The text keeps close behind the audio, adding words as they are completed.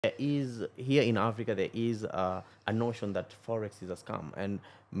There is here in Africa, there is a notion that forex is a scam, and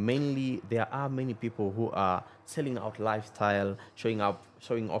mainly there are many people who are selling out lifestyle, showing off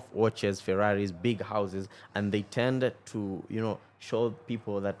watches, Ferraris, big houses, and they tend to show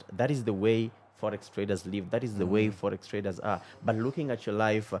people that that is the way forex traders live. That is the way forex traders are. But looking at your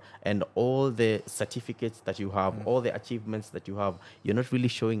life and all the certificates that you have, all the achievements that you have, you're not really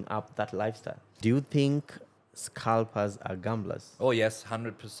showing up that lifestyle. Do you think scalpers are gamblers? Oh yes,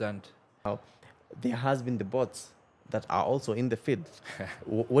 100%. Now, there has been the bots that are also in the field.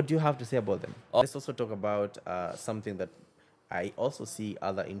 What do you have to say about them? Let's also talk about something that I also see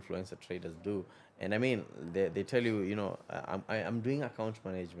other influencer traders do. And I mean, they tell you, I'm doing account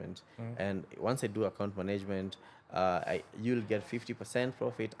management. And once I do account management, you'll get 50%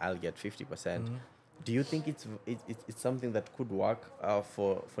 profit, I'll get 50%. Do you think it's something that could work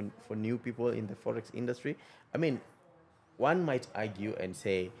for new people in the forex industry? I mean, one might argue and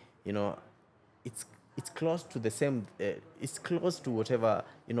say, you know, it's it's close to the same. It's close to whatever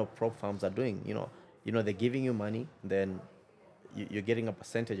prop firms are doing. They're giving you money, then you're getting a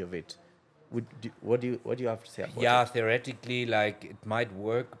percentage of it. What do you have to say about Yeah, it? theoretically, like it might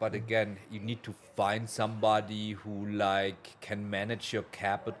work, but again, you need to find somebody who like can manage your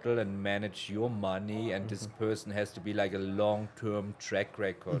capital and manage your money, and this person has to be like a long-term track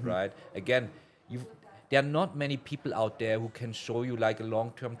record, right? Again, you there are not many people out there who can show you like a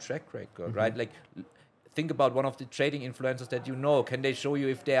long-term track record, right? Like think about one of the trading influencers that you know. Can they show you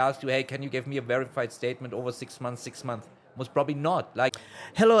if they ask you, hey, can you give me a verified statement over 6 months, 6 months? Most probably not. Like,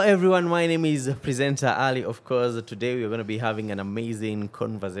 Hello, everyone. My name is presenter Ali. Of course, today we're going to be having an amazing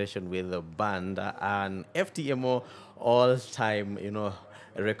conversation with Bernd, an Ftmo all-time,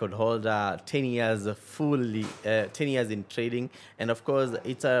 record holder, 10 years fully, 10 years in trading. And of course,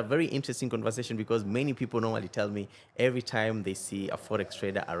 it's a very interesting conversation because many people normally tell me every time they see a forex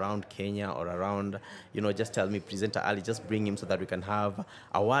trader around Kenya or around, just tell me, presenter Ali, just bring him so that we can have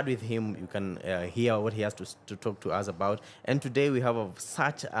a word with him. You can hear what he has to talk to us about. And today we have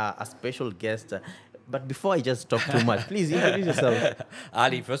such a special guest. But before I just talk too much, please introduce yourself.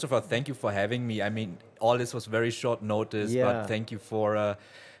 Ali, first of all, thank you for having me. I mean, all this was very short notice, but Yeah, thank you for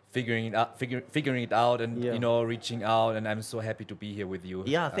figuring it out, and yeah. reaching out. And I'm so happy to be here with you.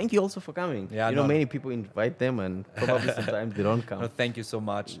 Yeah, thank you also for coming. Yeah, no, Many people invite them and probably sometimes they don't no, come. thank you so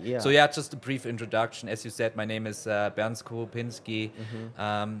much. Yeah. So yeah, just a brief introduction. As you said, my name is Bernd Skorupinski.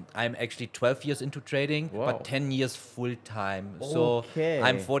 I'm actually 12 years into trading, but Wow. 10 years full time. So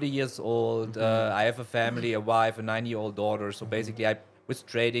I'm Okay. 40 years old. I have a family, a wife, a 9-year-old daughter. So basically, I with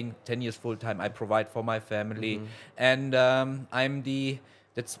trading 10 years full time, I provide for my family, and I'm the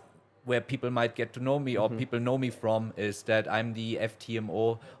that's where people might get to know me, or people know me from, is that I'm the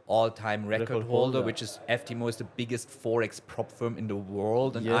Ftmo all-time record Record holder, holder. which is Ftmo is the biggest forex prop firm in the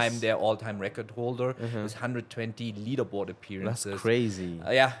world, and I'm Yes. their all-time record holder with 120 leaderboard That's appearances. crazy.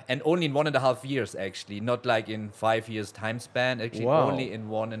 Yeah, and only in 1.5 years, actually, not like in 5 years time span. Actually, Wow. only in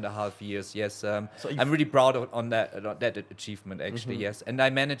 1.5 years. Yes, So I'm if really proud on that achievement. Actually, yes, and I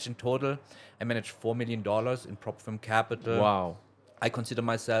manage in total, I manage $4 million in prop firm capital. wow. I consider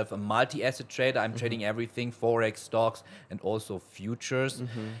myself a multi-asset trader. I'm trading everything, forex, stocks, and also futures.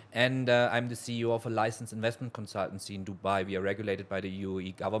 And I'm the CEO of a licensed investment consultancy in Dubai. We are regulated by the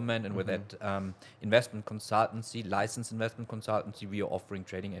UAE government, and with that investment consultancy, licensed investment consultancy, we are offering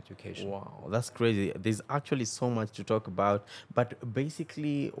trading education. Wow, that's crazy. There's actually so much to talk about, but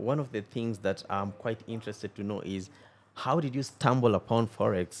basically one of the things that I'm quite interested to know is how did you stumble upon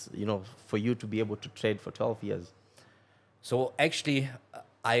forex, for you to be able to trade for 12 years? So actually,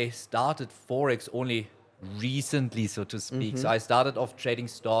 I started forex only recently, so to speak. So I started off trading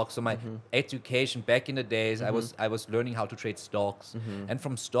stocks. So my education back in the days, I was learning how to trade stocks, and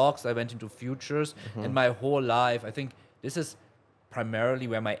from stocks I went into futures. And my whole life, I think this is primarily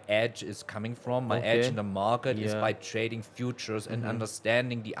where my edge is coming from. My edge in Okay. the market is Yeah. by trading futures and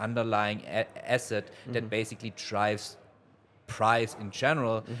understanding the underlying asset that basically drives price in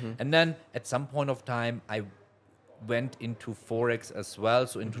general. And then at some point of time, I went into forex as well,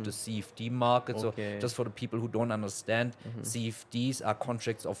 so into the CFD market. So Okay. just for the people who don't understand, CFDs are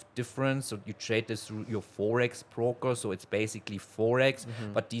contracts of difference. So you trade this through your forex broker. So it's basically forex,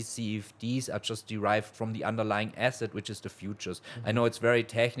 but these CFDs are just derived from the underlying asset, which is the futures. I know it's very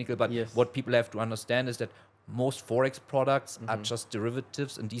technical, but Yes. what people have to understand is that most forex products are just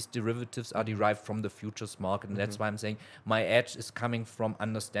derivatives, and these derivatives are derived from the futures market. And that's why I'm saying my edge is coming from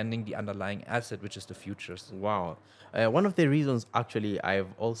understanding the underlying asset, which is the futures. Wow. One of the reasons actually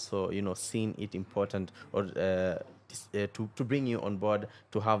I've also, seen it important or to bring you on board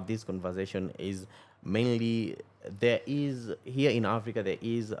to have this conversation is mainly there is here in Africa there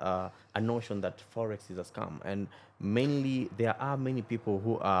is a notion that forex is a scam, and mainly there are many people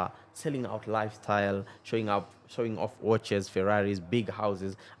who are selling out lifestyle, showing off watches, Ferraris, big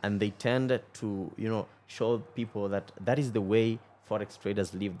houses, and they tend to show people that that is the way forex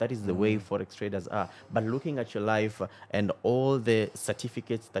traders live, that is the way forex traders are. But looking at your life and all the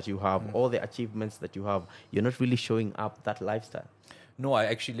certificates that you have, all the achievements that you have, you're not really showing up that lifestyle. No, I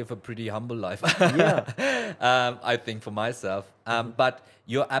actually live a pretty humble life. Yeah. I think for myself. But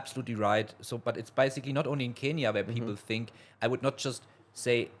you're absolutely right. So, but it's basically not only in Kenya where people think. I would not just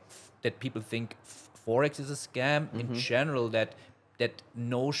say that people think forex is a scam. In general, that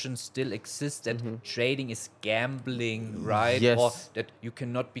notion still exists that trading is gambling, right? Yes. Or that you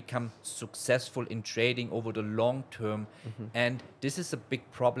cannot become successful in trading over the long term. And this is a big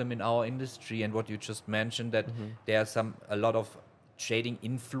problem in our industry. And what you just mentioned, that there are a lot of trading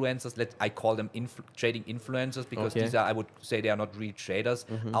influencers, I call them trading influencers, because Okay. these are, I would say, they are not real traders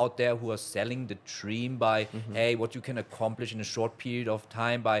out there who are selling the dream by, hey, what you can accomplish in a short period of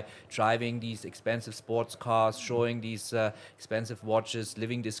time by driving these expensive sports cars, showing these expensive watches,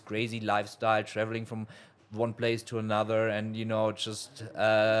 living this crazy lifestyle, traveling from one place to another, and just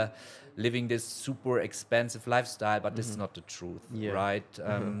living this super expensive lifestyle. But this is not the truth, Yeah. right?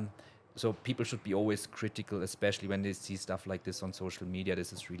 So people should be always critical, especially when they see stuff like this on social media.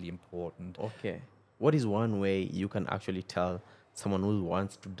 This is really important. Okay. What is one way you can actually tell someone who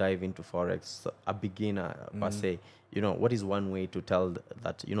wants to dive into forex, a beginner per se, what is one way to tell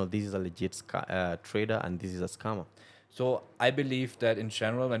that this is a legit trader and this is a scammer? So I believe that in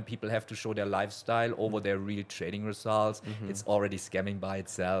general, when people have to show their lifestyle over their real trading results, it's already scamming by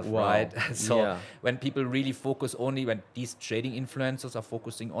itself, Wow. right? So Yeah. when people really focus only, when these trading influencers are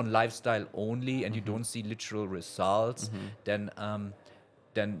focusing on lifestyle only, and you don't see literal results, then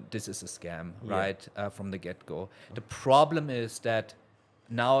this is a scam, Yeah. right? From the get-go. The problem is that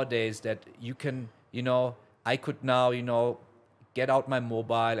nowadays that you can, I could now, get out my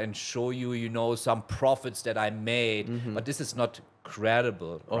mobile and show you, some profits that I made, but this is not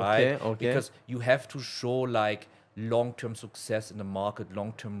credible, right? Okay. Because you have to show like long-term success in the market,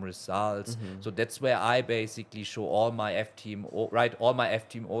 long-term results. So that's where I basically show all my Ftmo, right? All my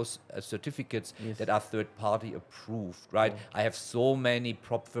Ftmo certificates that are third-party approved, right? I have so many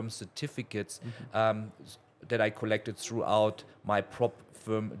prop firm certificates that I collected throughout my prop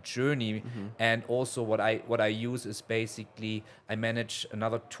firm journey. And also what I use is basically I manage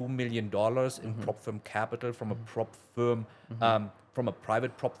another $2 million in prop firm capital from a prop firm, from a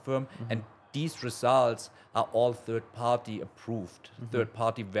private prop firm. And these results are all third-party approved,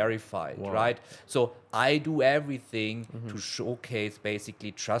 third-party verified, right? So I do everything to showcase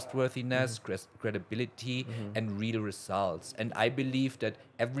basically trustworthiness, credibility, and real results. And I believe that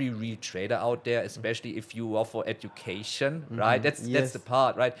every real trader out there, especially if you offer education, right? That's Yes. the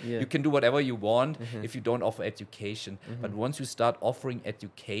part, right? Yeah. You can do whatever you want if you don't offer education. But once you start offering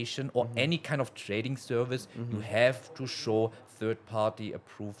education or any kind of trading service, you have to show third-party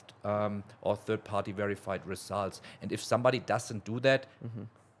approved or third-party verified results. And if somebody doesn't do that,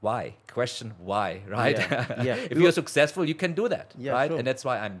 why? Question why, right? Yeah. If you're successful, you can do that, Yeah, right? sure. And that's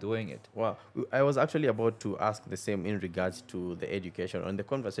why I'm doing it. Wow. I was actually about to ask the same in regards to the education. On the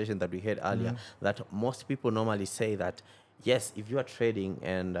conversation that we had earlier, that most people normally say that, yes, if you are trading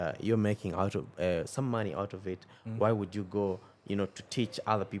and you're making out of some money out of it, why would you go, to teach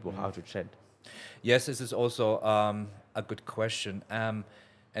other people how to trade? Yes, this is also a good question.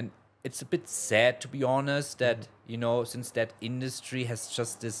 And it's a bit sad, to be honest, that, since that industry has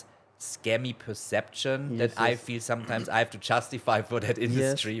just this scammy perception Yes, that I yes. feel sometimes I have to justify for that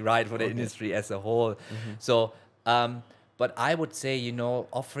industry, right? For the industry as a whole. So, but I would say,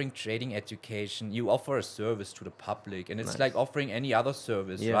 offering trading education, you offer a service to the public, and it's like offering any other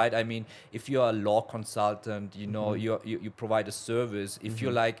service, Yeah. right? I mean, if you're a law consultant, you provide a service. If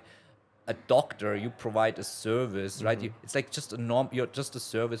you're like a doctor, you provide a service, right? It's like just you're just a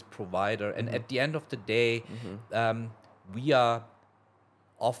service provider. And at the end of the day, we are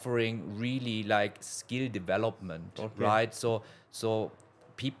offering really like skill development, right? So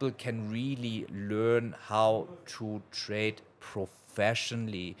people can really learn how to trade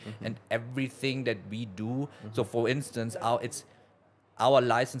professionally, and everything that we do. So for instance, our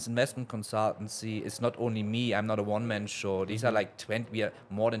licensed investment consultancy is not only me. I'm not a one-man show. These are like 20. We are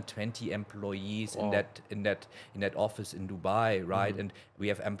more than 20 employees in that office in Dubai, right? And we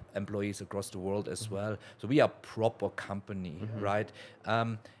have employees across the world as well. So we are a proper company, right?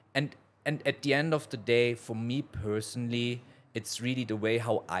 And at the end of the day, for me personally, it's really the way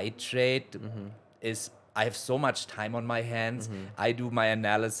how I trade is I have so much time on my hands. I do my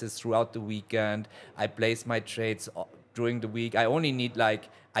analysis throughout the weekend. I place my trades during the week. I only need like,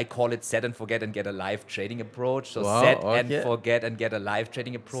 I call it set and forget and get a live trading approach. So Wow, set and okay. forget and get a live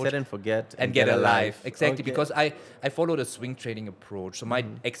trading approach. Set and forget And get a live. Exactly, Okay. because I follow the swing trading approach. So my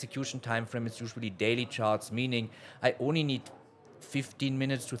execution time frame is usually daily charts, meaning I only need 15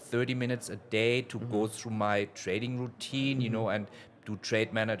 minutes to 30 minutes a day to go through my trading routine, you know, and do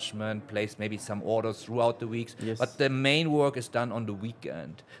trade management, place maybe some orders throughout the weeks. Yes. But the main work is done on the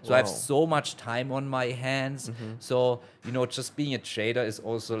weekend. So I have Wow. so much time on my hands. So, you know, just being a trader is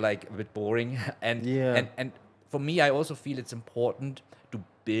also like a bit boring. and, Yeah. and for me, I also feel it's important to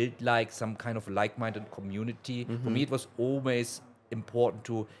build like some kind of like-minded community. For me, it was always important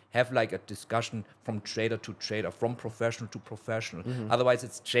to have like a discussion from trader to trader, from professional to professional. Otherwise,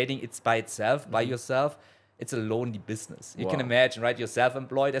 it's trading, it's by itself, by yourself. It's a lonely business. You can Wow. imagine, right? You're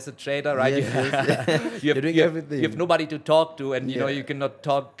self-employed as a trader, right? Yes, yes. You You're doing you everything. You have nobody to talk to, and you know Yeah. you cannot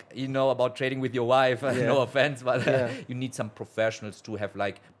talk, you know, about trading with your wife. Yeah. No offense, but Yeah. you need some professionals to have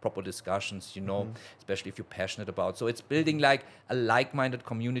like proper discussions, you know, especially if you're passionate about. So it's building like a like-minded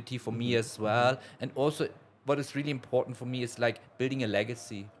community for me as well, and also what is really important for me is like building a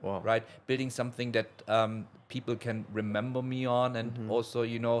legacy, Wow. right? Building something that people can remember me on, and also,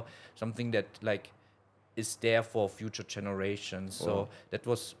 you know, something that like is there for future generations. Wow. So that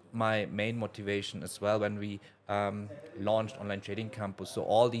was my main motivation as well when we launched Online Trading Campus. So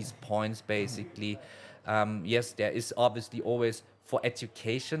all these points basically, yes, there is obviously always, for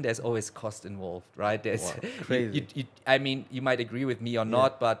education, there's always cost involved, right? There's, Wow, crazy. I mean, you might agree with me or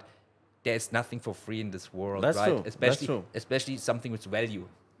not, but there's nothing for free in this world, That's right? true. That's true. Especially something with value.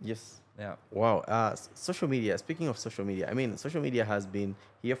 Yes. Yeah. Wow. Social media. Speaking of social media, I mean, social media has been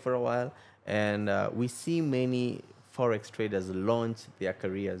here for a while, and we see many forex traders launch their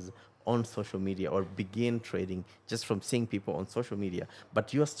careers on social media or begin trading just from seeing people on social media.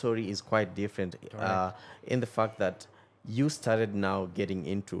 But your story is quite different in the fact that you started now getting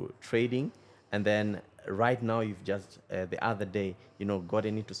into trading, and then right now you've just the other day, you know,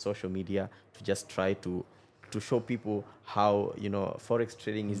 gotten into social media to just try to show people how, you know, forex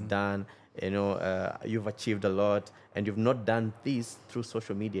trading is done. You know, you've achieved a lot, and you've not done this through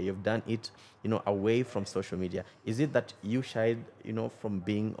social media. You've done it, you know, away from social media. Is it that you shied, you know, from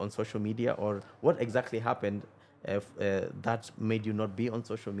being on social media, or what exactly happened that made you not be on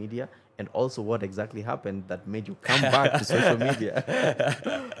social media? And also, what exactly happened that made you come back to social media?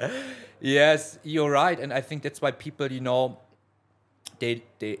 Yes, you're right. And I think that's why people, you know, they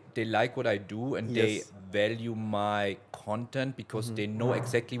like what I do, and they Yes. value my content because they know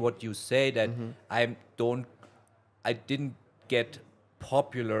exactly what you say, that I didn't get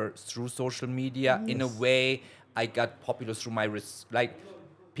popular through social media. In a Yes. way, I got popular through my like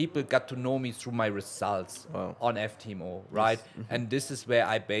people got to know me through my results Wow. on Ftmo, right? And this is where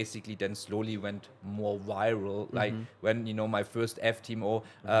I basically then slowly went more viral. Like when, you know, my first Ftmo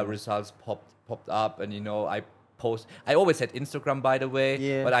results popped up, and, you know, I always had Instagram, by the way,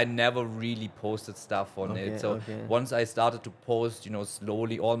 Yeah. but I never really posted stuff on Okay, it. So okay. once I started to post, you know,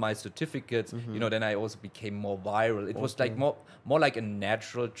 slowly all my certificates, you know, then I also became more viral. It was like more like a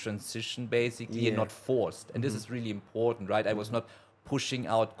natural transition, basically, and Yeah. not forced. And this is really important, right? I was not pushing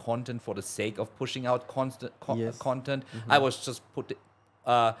out content for the sake of pushing out Yes. content. I was just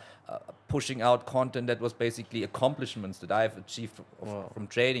pushing out content that was basically accomplishments that I've achieved from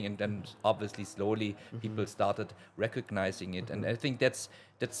trading, and then obviously slowly people started recognizing it. And I think that's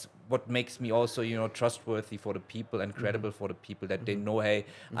what makes me also, you know, trustworthy for the people and credible for the people, that they know, hey,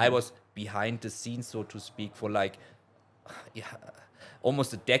 I was behind the scenes, so to speak, for like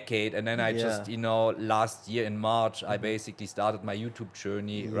almost a decade, and then I just, you know, last year in March, I basically started my YouTube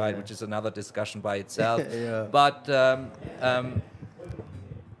journey, right, which is another discussion by itself. Yeah.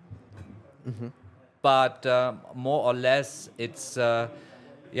 But more or less, it's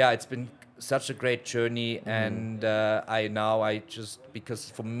it's been such a great journey, and I just,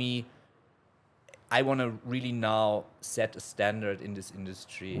 because for me, I want to really now set a standard in this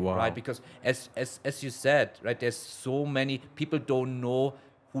industry, Wow. right? Because as you said, right, there's so many people don't know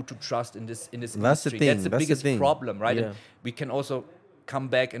who to trust in this That's the industry. thing, That's the that's the biggest thing. problem, right? Yeah. And we can also come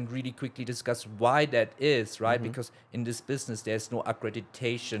back and really quickly discuss why that is, right? Because in this business, there's no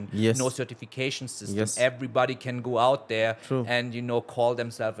accreditation, Yes. no certification system. Yes. Everybody can go out there True. and, you know, call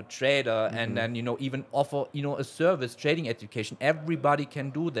themselves a trader, and then, you know, even offer, you know, a service, trading education. Everybody can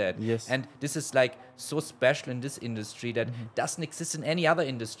do that. Yes. And this is like so special in this industry that doesn't exist in any other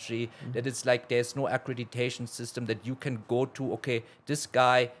industry, that it's like there's no accreditation system that you can go to. Okay, this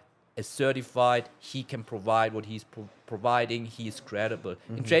guy is certified, he can provide what he's providing, he is credible.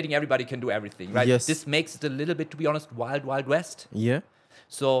 In trading, everybody can do everything, right? Yes. This makes it a little bit, to be honest, wild, wild west. Yeah.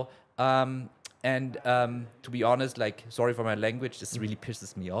 So, to be honest, like, sorry for my language, this really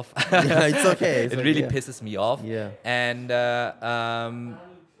pisses me off. Yeah, it's okay. It really pisses me off. Yeah. And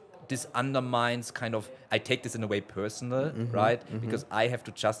this undermines kind of, I take this in a way personal, right? Because I have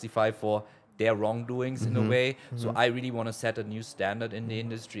to justify for their wrongdoings in a way. So I really want to set a new standard in the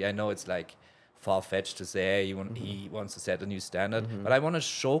industry. I know it's like far-fetched to say, hey, he wants to set a new standard, but I want to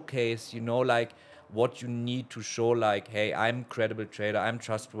showcase, you know, like what you need to show, like, hey, I'm a credible trader, I'm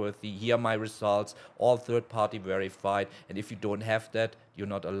trustworthy, here are my results, all third-party verified, and if you don't have that, you're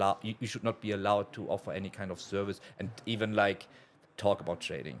not allowed, you should not be allowed to offer any kind of service and even like talk about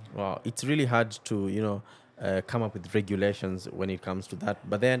trading. Wow, it's really hard to, you know, come up with regulations when it comes to that.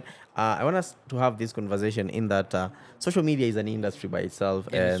 But then I want us to have this conversation in that social media is an industry by itself,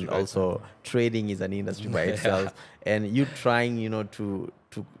 and also trading is an industry by itself. And you trying, you know, to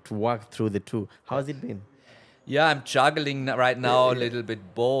work through the two. How has it been? Yeah, I'm juggling right now a little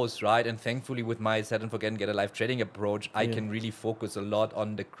bit both, right? And thankfully, with my set and forget and get a live trading approach, I can really focus a lot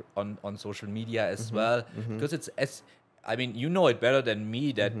on the on social media as well, because it's I mean, you know it better than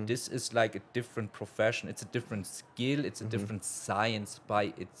me that this is like a different profession. It's a different skill. It's a different science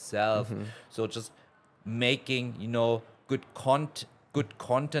by itself. So just making, you know, good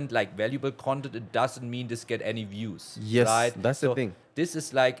content, like valuable content, it doesn't mean this get any views. Yes, right? that's the thing. This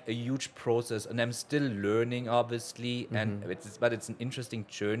is like a huge process, and I'm still learning, obviously, and but it's an interesting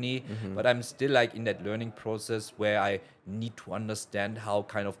journey. But I'm still like in that learning process where I need to understand how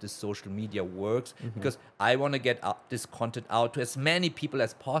kind of this social media works, because I want to get this content out to as many people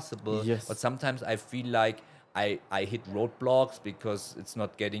as possible. Yes. But sometimes I feel like I hit roadblocks because it's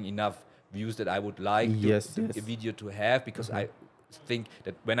not getting enough views that I would like a video to have, because I think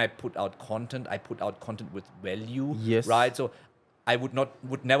that when I put out content with value, right? So I would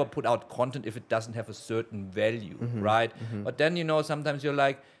never put out content if it doesn't have a certain value, right? But then, you know, sometimes you're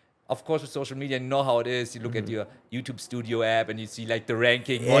like, of course, with social media, you know how it is. You look at your YouTube Studio app and you see like the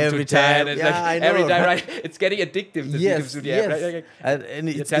ranking 1 to 10. And yeah, like every time, right? It's getting addictive, the YouTube Studio app, right? And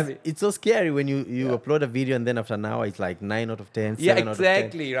it's so scary when you upload a video and then after an hour it's like 9 out of 10, 7 out of 10.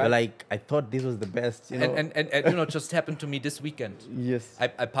 Right? You're like, I thought this was the best, you know. And you know, just happened to me this weekend. Yes.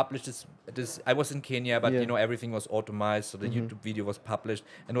 I published this. I was in Kenya, but you know, everything was automated, so the YouTube video was published,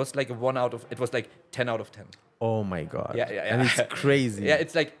 and it was like it was like 10 out of 10. Oh my God. Yeah. And it's crazy. Yeah,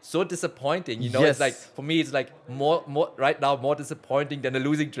 it's like so disappointing. You know, it's like, for me, it's like more right now, more disappointing than a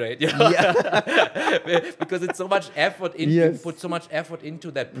losing trade. You know? Because it's so much effort you put so much effort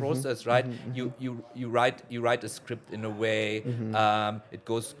into that process, right? You write a script in a way, it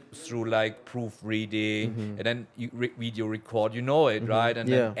goes through like proofreading, and then you video record, you know it, right? And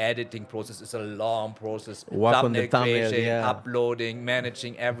then editing process is a long process. Work on the thumbnail, creation, uploading,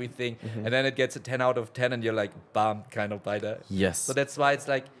 managing everything, and then it gets a 10 out of 10, and you're like bummed kind of by that. Yes. So that's why it's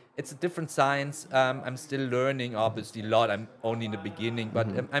like, it's a different science. I'm still learning, obviously, a lot. I'm only in the beginning, but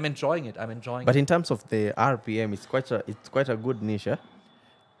I'm enjoying it. But in terms of the RPM, it's quite a good niche, eh?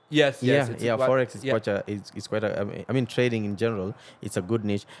 Yes. Forex is quite a. I mean, trading in general, it's a good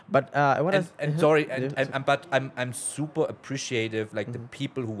niche. But I want to. I'm super appreciative, like the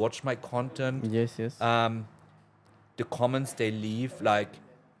people who watch my content. Yes. The comments they leave, like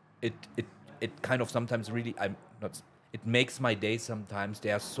it kind of sometimes really it makes my day sometimes.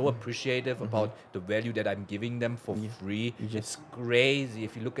 They are so appreciative about the value that I'm giving them for free. It's crazy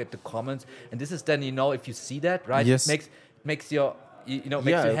if you look at the comments, and this is then, you know, if you see that, right, it makes your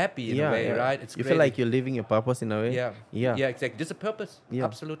makes you happy in a way, right? It's you feel like you're living your purpose in a way. Yeah, exactly. There's a purpose.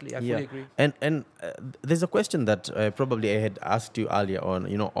 Absolutely, I fully agree. And there's a question that probably I had asked you earlier on,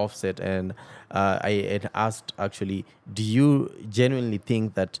 you know, offset, and I had asked actually, do you genuinely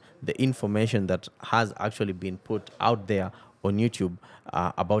think that the information that has actually been put out there on YouTube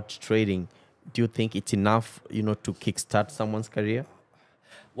about trading, do you think it's enough, you know, to kickstart someone's career?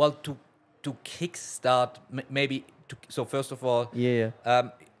 Well, to kickstart, maybe. So first of all,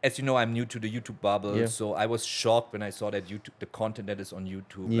 as you know, I'm new to the YouTube bubble, so I was shocked when I saw that the content that is on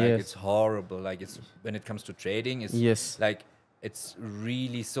YouTube, like it's horrible. Like when it comes to trading, it's like it's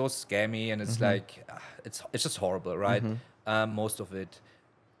really so scammy, and it's like it's just horrible, right? Most of it.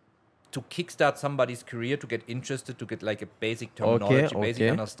 To kickstart somebody's career, to get interested, to get like a basic terminology, basic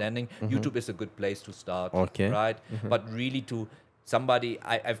understanding, YouTube is a good place to start, right? But really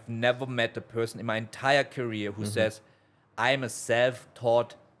I've never met a person in my entire career who says, I'm a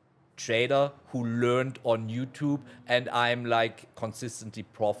self-taught trader who learned on YouTube and I'm like consistently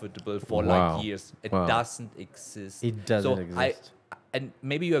profitable for like years. It doesn't exist. It doesn't exist. and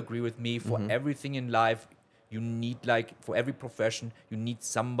maybe you agree with me, for everything in life, you need, like, for every profession, you need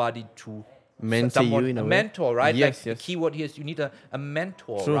somebody to Mentor you in a way. mentor, right? Yes, Like yes. the key word here is you need a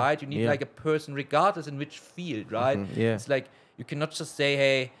mentor, True. right? You need Yeah. like a person, regardless in which field, right? Yeah. It's like you cannot just say,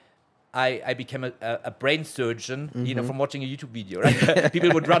 hey, I became a brain surgeon, from watching a YouTube video, right?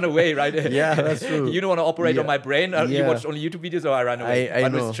 People would run away, right? Yeah, that's true. You don't want to operate on my brain. You Yeah. watched only YouTube videos, or I run away. I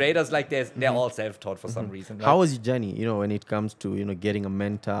But know. with traders, like they're all self-taught for some reason. Right? How was your journey, when it comes to, getting a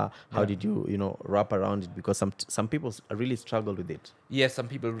mentor? How did you, wrap around it? Because some people really struggle with it. Yes, some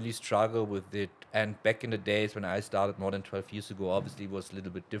people really struggle with it. And back in the days when I started more than 12 years ago, obviously it was a little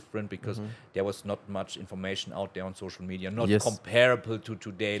bit different because there was not much information out there on social media, not Yes. comparable to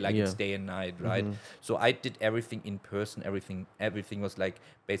today, like Yeah. it's day and night, right? So I did everything in person. Everything was like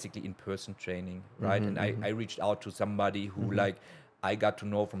basically in-person training, right? And I reached out to somebody who like I got to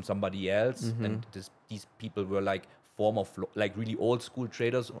know from somebody else. And these people were like former, like really old school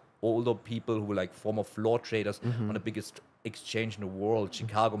traders, older people who were like former floor traders on the biggest exchange in the world,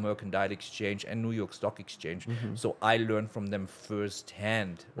 Chicago Mercantile Exchange and New York Stock Exchange. So I learned from them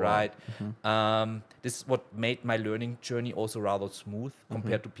firsthand, right? This is what made my learning journey also rather smooth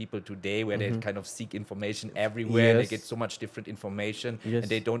compared to people today, where they kind of seek information everywhere. They Yes. get so much different information, Yes.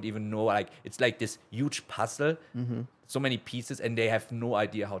 and they don't even know, like, it's like this huge puzzle, so many pieces, and they have no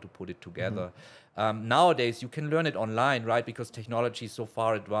idea how to put it together. Nowadays, you can learn it online, right? Because technology is so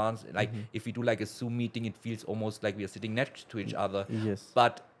far advanced. Like, if we do like a Zoom meeting, it feels almost like we are sitting next to each other. Yes.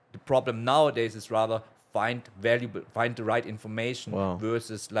 But the problem nowadays is rather find the right information Wow.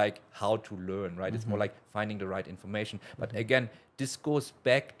 versus like how to learn, right? It's more like finding the right information. But again, this goes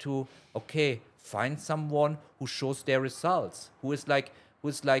back to, okay, find someone who shows their results, who is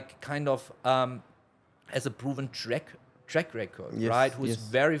like kind of has a proven track record, Yes, right? Who is yes.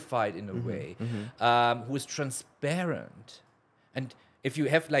 verified in a way, who is transparent. And if you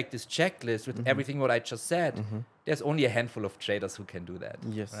have like this checklist with everything what I just said, there's only a handful of traders who can do that.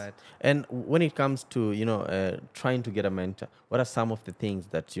 Yes. Right? And when it comes to, trying to get a mentor, what are some of the things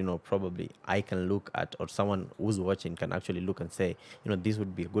that, probably I can look at, or someone who's watching can actually look and say, this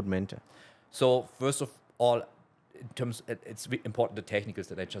would be a good mentor? So first of all, in terms, it's important, the technicals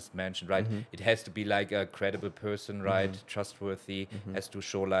that I just mentioned, right? It has to be like a credible person, right? Trustworthy, has to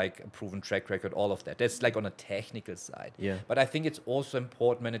show like a proven track record, all of that. That's like on a technical side. Yeah. But I think it's also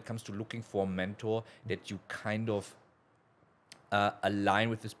important when it comes to looking for a mentor that you kind of align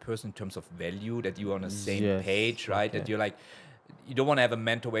with this person in terms of value, that you're on the same Yes, page, right? okay. That you're like, you don't want to have a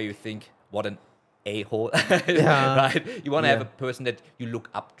mentor where you think, what an a-hole, Yeah. right? You want to have Yeah. a person that you look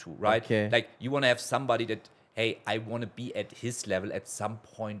up to, right? Okay. Like you want to have somebody that, hey, I want to be at his level at some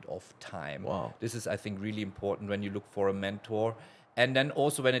point of time. Wow. This is, I think, really important when you look for a mentor. And then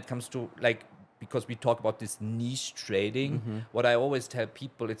also when it comes to like, because we talk about this niche trading, what I always tell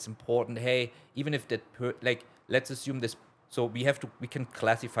people, it's important, hey, even if that, like, let's assume this, so we can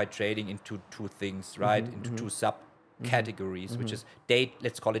classify trading into two things, right? Into two categories, which is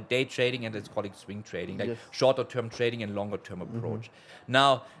let's call it day trading, and let's call it swing trading, like Yes. shorter term trading and longer term approach.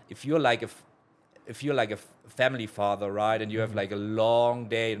 Now, if you're like a family father, right, and you have like a long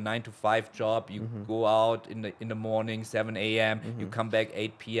day, a 9 to 5 job, you go out in the morning, 7 a.m., you come back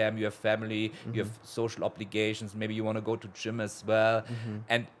 8 p.m., you have family, you have social obligations, maybe you want to go to gym as well,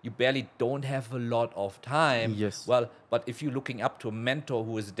 and you barely don't have a lot of time. Yes. Well, but if you're looking up to a mentor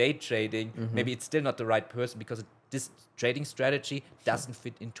who is day trading, maybe it's still not the right person because this trading strategy doesn't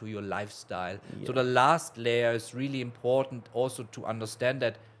fit into your lifestyle. Yeah. So the last layer is really important also to understand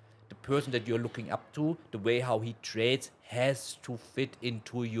that the person that you're looking up to, the way how he trades, has to fit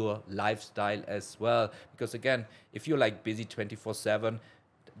into your lifestyle as well. Because again, if you're like busy 24/7,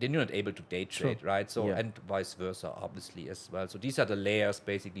 then you're not able to day trade, right? So, Yeah. and vice versa, obviously, as well. So these are the layers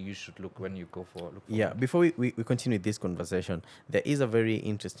basically you should look when you look for. Yeah, before we continue this conversation, there is a very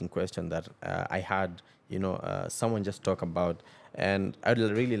interesting question that I had, someone just talk about, and I'd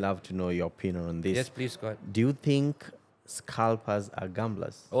really love to know your opinion on this. Yes, please go ahead. Do you think scalpers are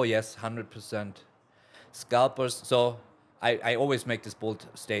gamblers? Oh yes, 100%. Scalpers. So I always make this bold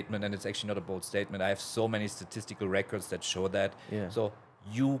statement, and it's actually not a bold statement. I have so many statistical records that show that. Yeah. So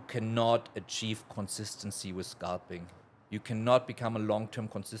you cannot achieve consistency with scalping. You cannot become a long-term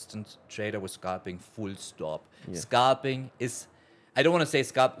consistent trader with scalping, full stop. Yeah. Scalping is, I don't want to say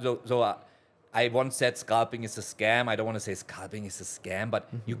I once said scalping is a scam. I don't want to say scalping is a scam, but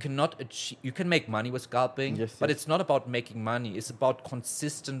you cannot achieve, you can make money with scalping, Yes, but yes. it's not about making money. It's about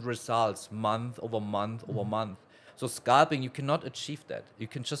consistent results month over month over month. So scalping, you cannot achieve that. You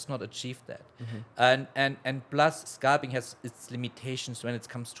can just not achieve that. And plus, scalping has its limitations when it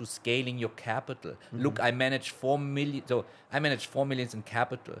comes to scaling your capital. Look, I manage 4 million. So I manage 4 millions in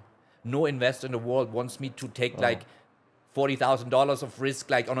capital. No investor in the world wants me to take like $40,000 of risk,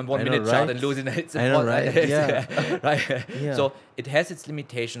 like on a 1 minute chart, and losing it. It's right? Yeah. Right. Yeah. So it has its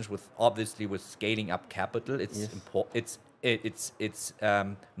limitations with obviously with scaling up capital. It's it's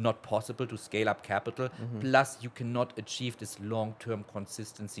not possible to scale up capital. Plus, you cannot achieve this long-term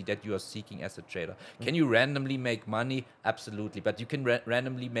consistency that you are seeking as a trader. Can you randomly make money? Absolutely, but you can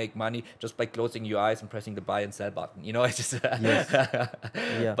randomly make money just by closing your eyes and pressing the buy and sell button. You know, it's just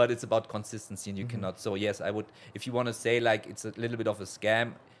Yeah. but it's about consistency, and you cannot. So yes, I would. If you want to say like it's a little bit of a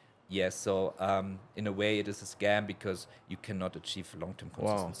scam. Yes, so in a way it is a scam because you cannot achieve long-term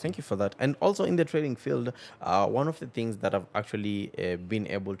consistency. Wow, thank you for that. And also in the trading field, one of the things that I've actually been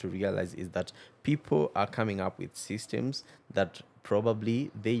able to realize is that people are coming up with systems that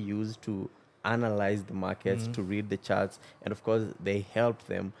probably they use to analyze the markets, to read the charts, and of course they help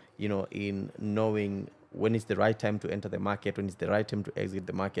them, you know, in knowing when is the right time to enter the market, when is the right time to exit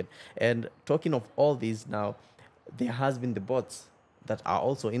the market. And talking of all these now, there has been the bots that are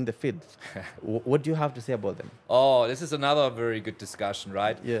also in the field. What do you have to say about them? Oh, this is another very good discussion,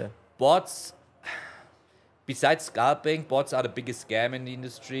 right? Yeah. Bots, besides scalping, bots are the biggest scam in the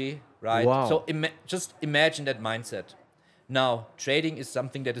industry, right? Wow. So just imagine that mindset. Now, trading is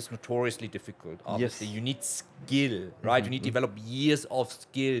something that is notoriously difficult, obviously. Yes. You need skill, right? You need to develop years of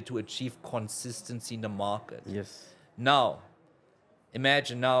skill to achieve consistency in the market. Yes. Now,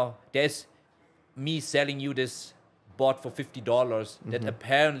 imagine now, there's me selling you this bot for $50 that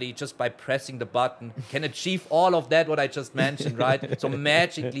apparently just by pressing the button can achieve all of that what I just mentioned, right? So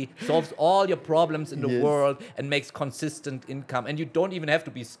magically solves all your problems in the Yes. world and makes consistent income. And you don't even have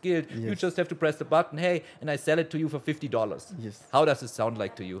to be skilled. You Yes. just have to press the button, hey, and I sell it to you for $50. Yes. How does it sound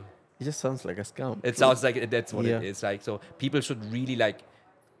like to you? It just sounds like a scam. It sounds like that's what Yeah. it is. Like, so people should really like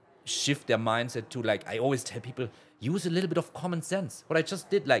shift their mindset to like, I always tell people, use a little bit of common sense. What I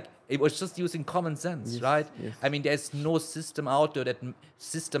just did, like, it was just using common sense, Yes, right? yes. I mean, there's no system out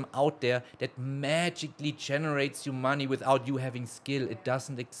there that magically generates you money without you having skill. It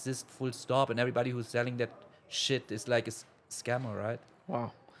doesn't exist, full stop. And everybody who's selling that shit is like a scammer, right?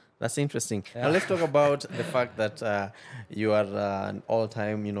 Wow. That's interesting. Yeah. Now let's talk about the fact that you are an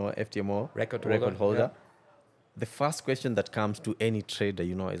all-time, you know, Ftmo Record holder. holder, yeah. The first question that comes to any trader,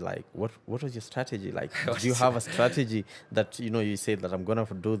 you know, is like, what was your strategy? Like, do you have a strategy that, you know, you say that I'm going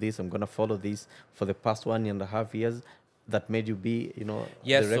to do this, I'm going to follow this for the past 1.5 years that made you be, you know,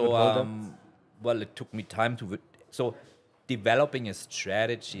 Yeah, the record so, holder? well, it took me time to... So developing a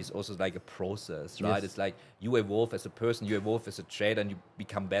strategy is also like a process, right? Yes. It's like you evolve as a person, you evolve as a trader, and you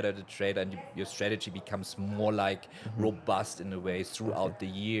become better as a trader, and your strategy becomes more like robust in a way throughout the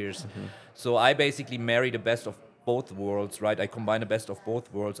years. So I basically marry the best of both worlds, right? I combine the best of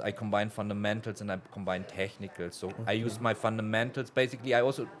both worlds. I combine fundamentals and I combine technicals. So I use my fundamentals. Basically, I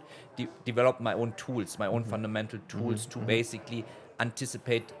also developed my own tools, my own fundamental tools to basically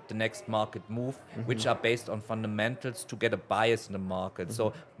anticipate the next market move, which are based on fundamentals to get a bias in the market.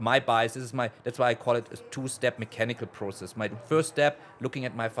 So my bias is that's why I call it a two-step mechanical process. My first step, looking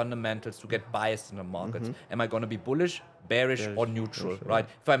at my fundamentals to get bias in the markets. Am I going to be bullish, bearish, or neutral, right?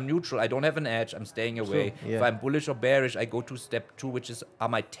 If I'm neutral, I don't have an edge, I'm staying away. Yeah. If I'm bullish or bearish, I go to step 2, which are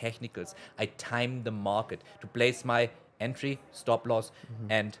my technicals. I time the market to place my entry, stop loss,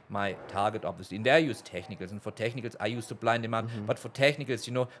 and my target, obviously. And there I use technicals. And for technicals, I use supply and demand. But for technicals,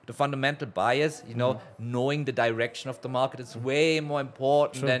 you know, the fundamental bias, you know, knowing the direction of the market is way more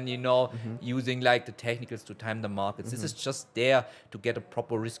important than, you know, using like the technicals to time the markets. This is just there to get a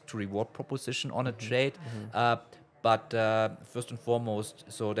proper risk to reward proposition on a trade. But first and foremost,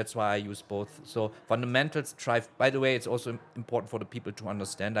 so that's why I use both. So fundamentals drive, by the way, it's also important for the people to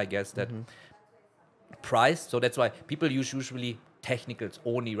understand, I guess, that price. So that's why people use usually technicals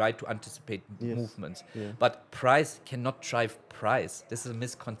only, right, to anticipate movements. Yeah. But price cannot drive price. This is a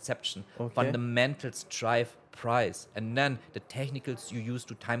misconception. Okay. Fundamentals drive price. And then the technicals you use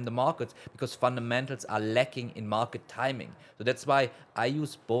to time the markets, because fundamentals are lacking in market timing. So that's why I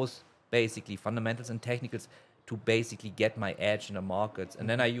use both, basically, fundamentals and technicals to basically get my edge in the markets. And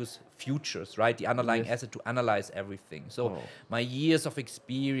then I use futures, right? The underlying asset to analyze everything. So my years of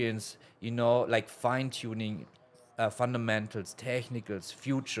experience, you know, like fine-tuning fundamentals, technicals,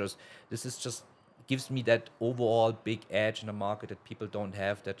 futures, this is just gives me that overall big edge in the market that people don't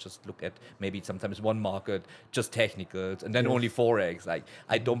have, that just look at maybe sometimes one market, just technicals, and then only Forex. Like,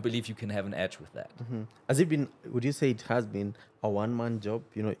 I don't believe you can have an edge with that. Has it been, would you say it has been a one-man job?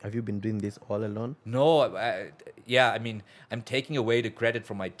 You know, have you been doing this all alone? No, yeah, I mean, I'm taking away the credit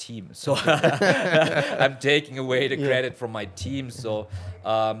from my team. So I'm taking away the credit from my team. So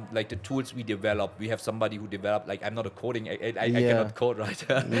like the tools we develop, we have somebody who developed, like I'm not a coding, I cannot code, right?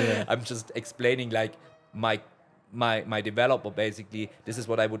 I'm just explaining like my developer basically, this is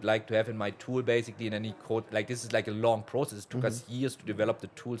what I would like to have in my tool basically, and then he code, like this is like a long process. It took us years to develop the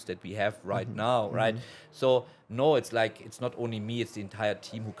tools that we have right now, right? So no, it's like, it's not only me, it's the entire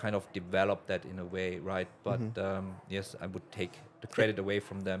team who kind of developed that in a way, right? But yes, I would take the credit away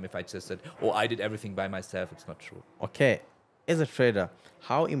from them if I just said, oh, I did everything by myself. It's not true. Okay, as a trader,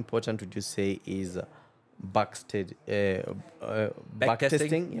 how important would you say is backtesting?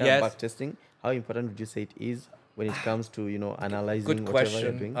 Backtesting? Yeah, Yes. backtesting. How important would you say it is when it comes to, you know, analyzing Good whatever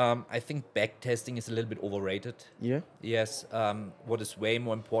you're question. doing? I think backtesting is a little bit overrated. Yeah. Yes. What is way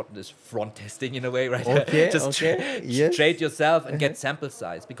more important is front testing in a way, right? Okay. Just Yes. trade yourself and get sample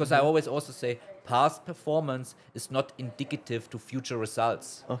size. Because I always also say past performance is not indicative to future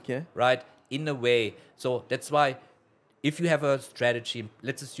results. Okay. Right? In a way. So that's why if you have a strategy,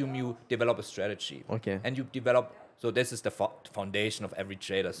 let's assume you develop a strategy. Okay. And you develop, so this is the foundation of every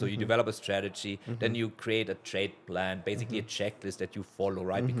trader. So you develop a strategy, then you create a trade plan, basically a checklist that you follow,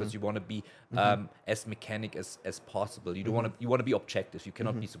 right? Because you want to be as mechanic as possible. You don't want to, you want to be objective. You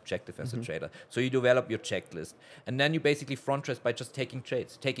cannot be subjective as a trader. So you develop your checklist, and then you basically front test by just taking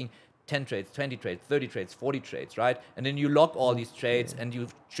trades, taking 10 trades, 20 trades, 30 trades, 40 trades, right? And then you log all these trades and you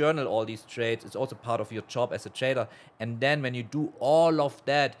journal all these trades. It's also part of your job as a trader. And then when you do all of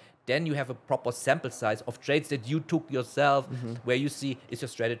that, then you have a proper sample size of trades that you took yourself, where you see, is your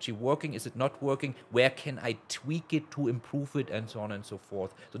strategy working? Is it not working? Where can I tweak it to improve it? And so on and so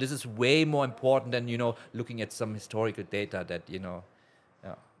forth. So this is way more important than, you know, looking at some historical data that, you know,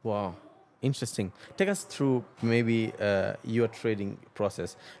 yeah. Wow. Interesting. Take us through maybe your trading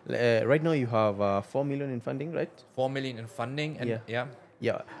process. Right now you have 4 million in funding, right? 4 million in funding, and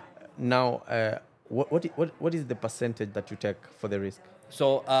Yeah. Now, what is the percentage that you take for the risk?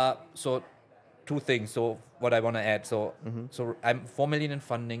 So, so two things. So what I want to add. So, so I'm 4 million in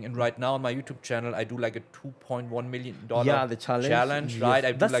funding, and right now on my YouTube channel, I do like a $2.1 million the challenge. Yes. right?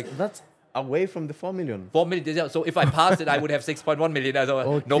 I do like that's away from the 4 million. 4 million. Yeah, so if I passed it, I would have 6.1 million.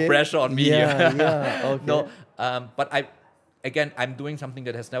 So no pressure on me. Yeah. Okay. No, but I'm doing something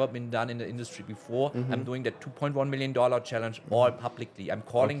that has never been done in the industry before. I'm doing that $2.1 million challenge all publicly. I'm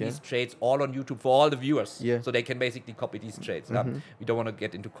calling these trades all on YouTube for all the viewers. So they can basically copy these trades. We don't want to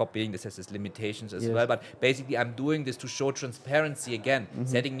get into copying. This has its limitations as well. But basically, I'm doing this to show transparency again,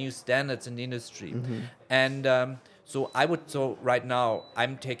 setting new standards in the industry. And so right now,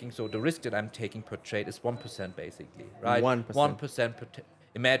 I'm taking, so the risk that I'm taking per trade is 1% basically, right? 1% per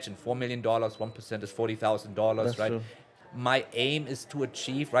imagine $4 million, 1% is $40,000, right? True. My aim is to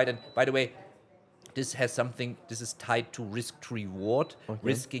achieve, right? And by the way, this is tied to risk to reward,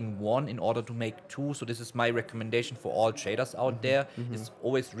 risking one in order to make two. So this is my recommendation for all traders out there, is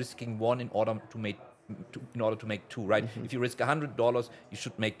always risking one in order to make two, right? If you risk $100, you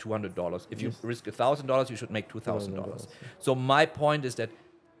should make $200. If you risk $1,000, you should make $2,000. So my point is that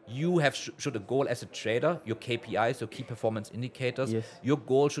you have should a goal as a trader, your KPIs, your key performance indicators, your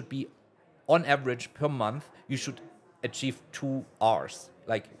goal should be, on average per month, you should achieve 2 Rs.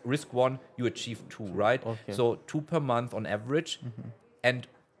 Like risk one, you achieve 2, right? So 2 per month on average, and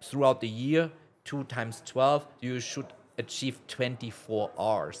throughout the year, 2 times 12, you should achieve 24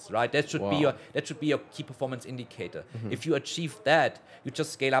 Rs, right? That should be your key performance indicator. If you achieve that, you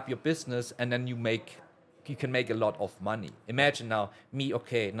just scale up your business, and then you can make a lot of money. Imagine now,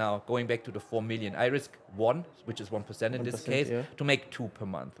 now going back to the 4 million, I risk 1, which is 1% in this case, to make 2 per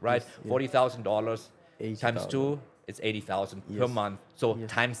month, right? $40,000 times 2, it's 80,000 per month. So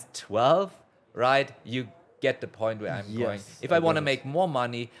times 12, right? You get the point where I'm going. If I want to make more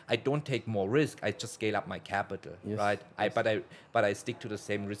money, I don't take more risk. I just scale up my capital, right? But I stick to the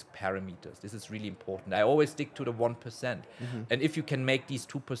same risk parameters. This is really important. I always stick to the 1%. And if you can make these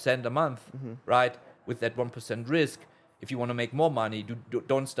 2% a month, right, with that 1% risk, if you want to make more money,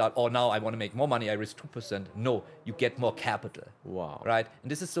 don't start, oh, now I want to make more money, I risk 2%. No, you get more capital. Wow. Right? And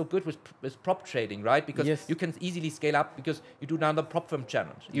this is so good with prop trading, right? Because you can easily scale up because you do another prop firm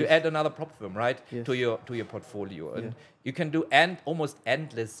challenge. You add another prop firm, right, to your portfolio. And you can do almost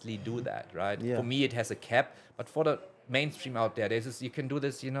endlessly do that, right? For me, it has a cap, but for the mainstream out there, you can do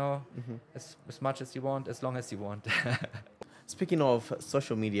this, as much as you want, as long as you want. Speaking of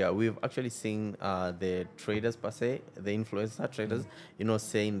social media, we've actually seen the traders per se, the influencer traders,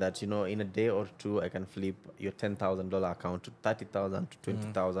 saying that, in a day or two, I can flip your $10,000 account to 30,000 to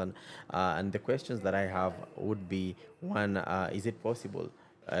 20,000. And the questions that I have would be, one, is it possible?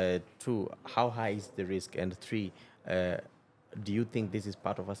 Two, how high is the risk? And three, do you think this is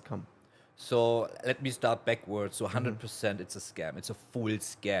part of a scam? So let me start backwards. So 100% it's a scam. It's a full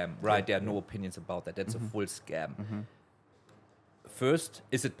scam, right? There are no opinions about that. That's a full scam. First,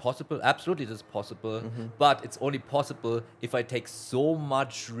 is it possible? Absolutely, it is possible. But it's only possible if I take so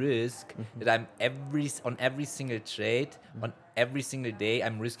much risk that I'm on every single trade, on every single day,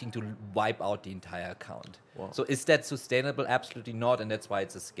 I'm risking to wipe out the entire account. Wow. So is that sustainable? Absolutely not. And that's why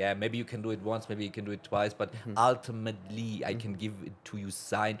it's a scam. Maybe you can do it once, maybe you can do it twice. But ultimately, I can give it to you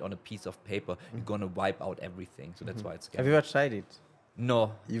signed on a piece of paper. You're going to wipe out everything. So that's why it's a scam. Have you ever tried it?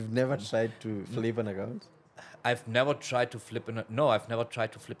 No. You've never tried to flip an account? I've never tried to flip I've never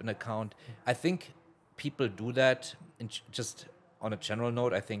tried to flip an account. I think people do that, and just on a general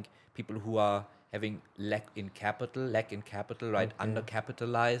note, I think people who are having lack in capital, right,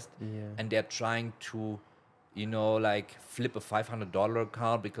 undercapitalized, and they're trying to, like flip a $500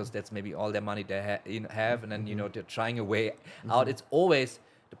 account because that's maybe all their money they have, and then they're trying a way out. It's always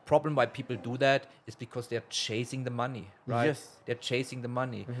the problem why people do that is because they're chasing the money, right? Yes. They're chasing the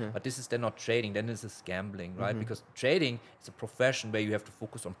money. But this is then not trading, then it's gambling, right? Because trading is a profession where you have to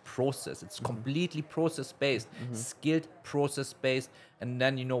focus on process. It's completely process-based, skilled process-based. And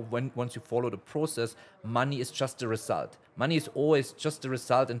then, once you follow the process, money is just the result. Money is always just the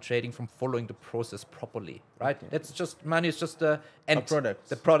result in trading from following the process properly, right? That's just, money is just the end. Product.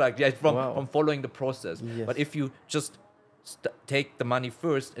 The product, yeah, from Wow. from following the process. Yes. But if you just take the money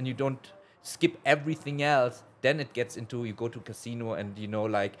first and you don't skip everything else, then it gets into, you go to casino and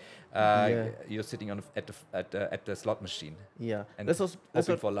you're sitting at the slot machine. Yeah. And Let's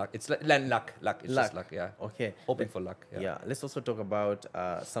hoping for luck. It's luck. It's Luck. just luck. Yeah. Okay. Hoping for luck. Yeah. Let's also talk about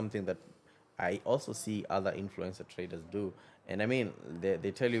something that I also see other influencer traders do. And I mean, they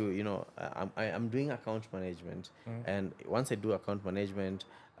tell you, I'm doing account management, and once I do account management,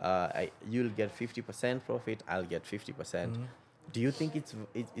 you'll get 50% profit, I'll get 50%. Do you think it's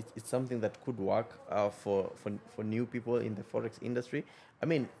something that could work for new people in the Forex industry? I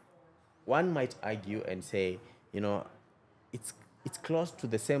mean, one might argue and say, it's close to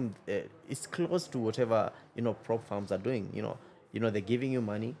the same, it's close to whatever, prop firms are doing. They're giving you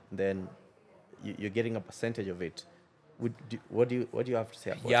money, then you're getting a percentage of it. What do you have to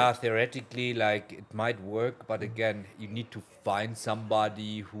say about Yeah, it? theoretically, it might work, but again, you need to find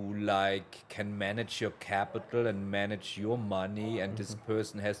somebody who can manage your capital and manage your money, and this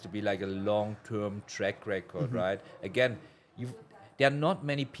person has to be a long-term track record, right? Again, there are not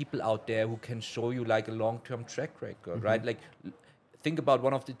many people out there who can show you a long-term track record, right? Think about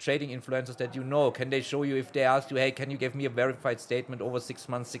one of the trading influencers that you know. Can they show you, if they ask you, hey, can you give me a verified statement over 6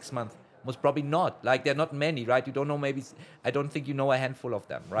 months? Most probably not. There are not many, right? You don't know, maybe, I don't think you know a handful of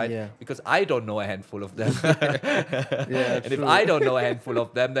them, right? Yeah. Because I don't know a handful of them. Yeah, and if true. I don't know a handful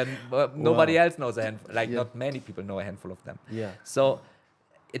of them, then nobody else knows a handful. Yeah. Not many people know a handful of them. Yeah. So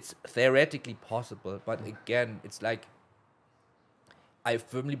it's theoretically possible, but again, it's I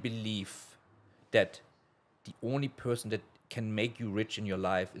firmly believe that the only person that can make you rich in your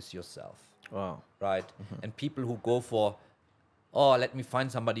life is yourself. Wow. Right? And people who go for, oh, let me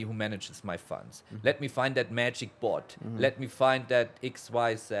find somebody who manages my funds. Let me find that magic bot. Let me find that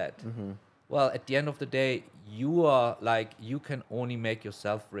XYZ. Well, at the end of the day, you are you can only make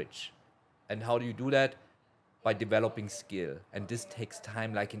yourself rich. And how do you do that? By developing skill. And this takes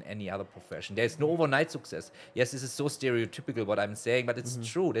time in any other profession. There's no overnight success. Yes, this is so stereotypical what I'm saying, but it's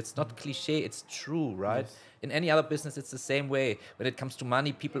true. It's not cliche, it's true, right? Yes. In any other business, it's the same way. When it comes to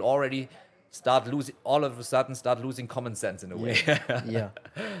money, people already start losing common sense in a way.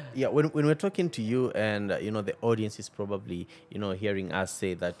 Yeah. When we're talking to you, and the audience is probably hearing us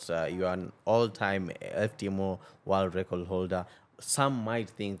say that you are an all-time Ftmo world record holder, some might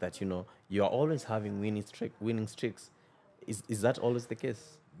think that you are always having winning streaks. Is that always the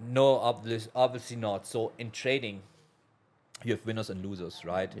case? No, obviously not. So in trading, you have winners and losers,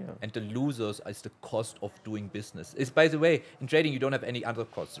 right? Yeah. And the losers is the cost of doing business. It's, by the way, in trading you don't have any other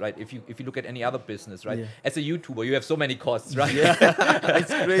costs, right? If you look at any other business, right? Yeah. As a YouTuber, you have so many costs, right?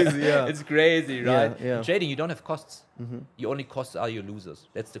 It's crazy. Yeah. It's crazy, right? Yeah. In trading, you don't have costs. Your only costs are your losers.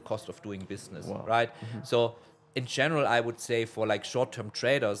 That's the cost of doing business, Wow. right? So in general, I would say for short-term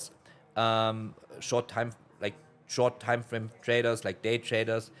traders, short time frame traders, day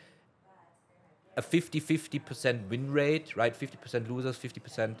traders, a 50% win rate, right? 50% losers,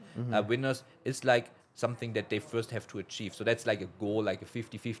 50% winners is something that they first have to achieve. So that's like a goal, like a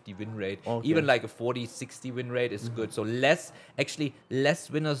 50-50 win rate. Okay. Even like a 40-60 win rate is good. So less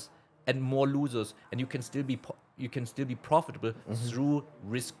winners and more losers, and you can still be profitable through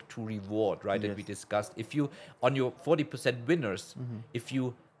risk to reward, right? That we discussed. If you on your 40% winners, if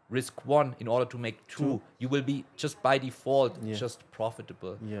you risk 1 in order to make 2, you will be just by default just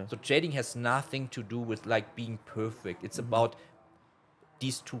profitable. So trading has nothing to do with like being perfect. It's about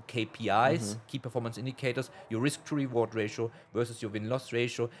these 2 KPIs, key performance indicators, your risk to reward ratio versus your win-loss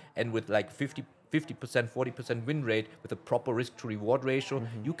ratio, and with like 50%, 40% win rate with a proper risk to reward ratio,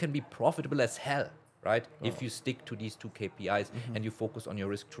 you can be profitable as hell, right? If you stick to these 2 KPIs and you focus on your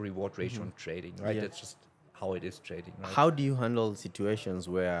risk to reward ratio on trading, right? That's just how it is trading, right? How do you handle situations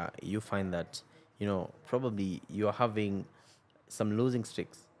where you find that, probably you're having some losing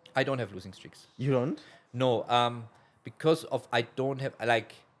streaks? I don't have losing streaks. You don't? No, because of I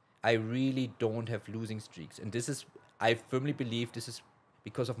really don't have losing streaks, and I firmly believe this is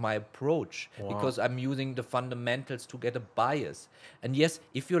because of my approach, because I'm using the fundamentals to get a bias. And yes,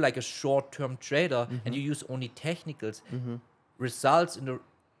 if you're like a short-term trader and you use only technicals,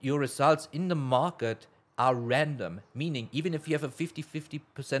 your results in the market are random, meaning even if you have a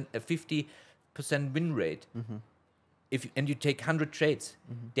 50% win rate, and you take 100 trades,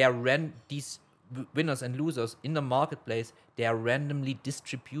 they are these winners and losers in the marketplace, they are randomly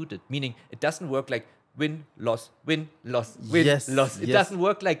distributed, meaning it doesn't work like win, loss, win, loss, win, loss. It doesn't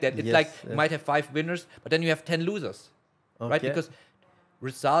work like that. It's like you might have 5 winners, but then you have 10 losers, right? Because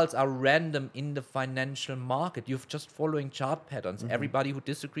results are random in the financial market. You're just following chart patterns. Everybody who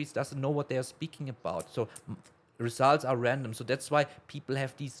disagrees doesn't know what they are speaking about. So results are random. So that's why people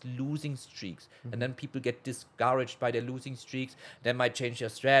have these losing streaks. And then people get discouraged by their losing streaks. They might change their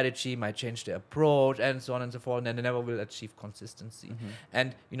strategy, might change their approach, and so on and so forth. And then they never will achieve consistency.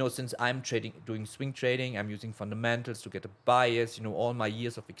 And, since I'm doing swing trading, I'm using fundamentals to get a bias, all my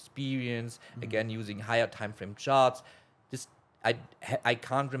years of experience, again, using higher time frame charts. I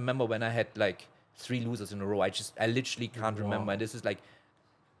can't remember when I had like 3 losers in a row. I literally can't remember. And this is like,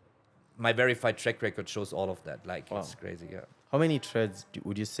 my verified track record shows all of that. Like, it's crazy, yeah. How many trades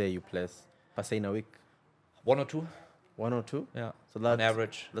would you say you place per se in a week? 1 or 2. 1 or 2? Yeah. So that's, on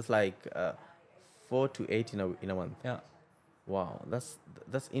average. That's like 4 to 8 in a month. Yeah. Wow, that's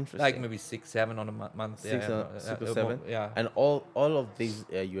interesting. Like maybe 6, 7 on a month. 6 or 7. Yeah. And all of these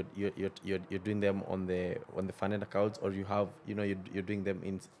you're doing them on the funded accounts, or you have you're doing them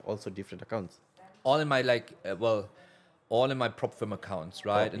in also different accounts. All in my all in my prop firm accounts,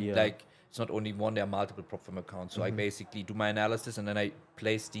 right? And like, it's not only one, there are multiple prop firm accounts. So I basically do my analysis and then I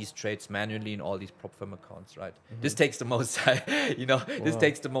place these trades manually in all these prop firm accounts, right? This takes the most time, this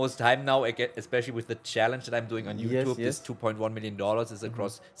takes the most time now, especially with the challenge that I'm doing on YouTube. This $2.1 million is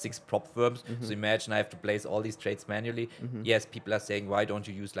across 6 prop firms. So imagine I have to place all these trades manually. Yes, people are saying, why don't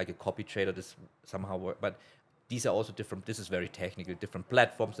you use like a copy trader? This somehow work, but these are also different. This is very technical, different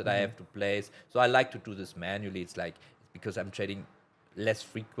platforms that I have to place. So I like to do this manually. It's like, because I'm trading less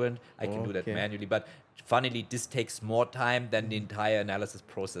frequent, I can do that manually. But funnily, this takes more time than the entire analysis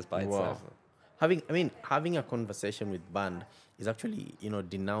process by itself. Having a conversation with Bernd is actually,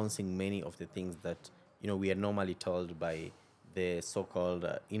 denouncing many of the things that, we are normally told by the so-called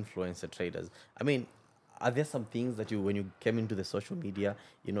influencer traders. Are there some things that when you came into the social media,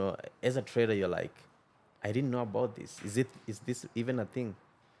 as a trader, you're like, I didn't know about this. Is this even a thing?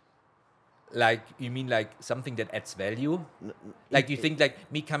 Like, you mean like something that adds value? Like, you think like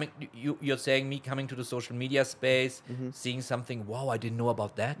you're saying me coming to the social media space, seeing something, wow, I didn't know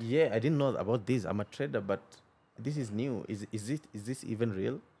about that? Yeah, I didn't know about this. I'm a trader, but this is new. Is this even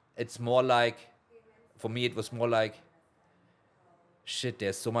real? It's more like, for me, it was more like, shit,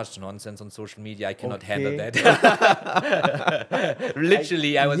 there's so much nonsense on social media, I cannot handle that.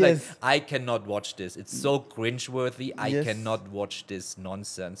 Literally, I was like, I cannot watch this. It's so cringeworthy. I cannot watch this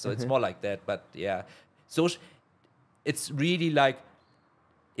nonsense. So it's more like that. But yeah, so it's really like,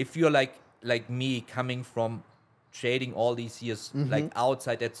 if you're like me, coming from trading all these years, like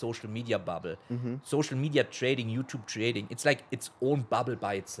outside that social media bubble, social media trading, YouTube trading, it's like its own bubble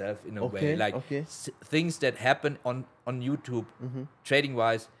by itself in a way. Like things that happen on YouTube, trading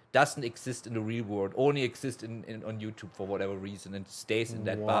wise, doesn't exist in the real world, only exists on YouTube for whatever reason, and stays in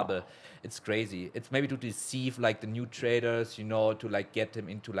that bubble. It's crazy. It's maybe to deceive like the new traders, to like get them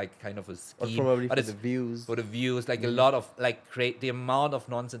into like kind of a scheme. Or probably but for the views. For the views, like a lot of like the amount of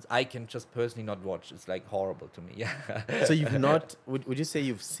nonsense I can just personally not watch. It's like horrible to me. Yeah. So you've not, would you say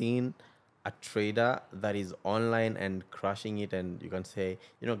you've seen a trader that is online and crushing it, and you can say,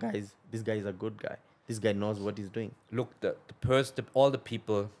 guys, this guy is a good guy. This guy knows what he's doing. Look, all the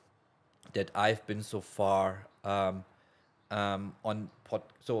people that I've been so far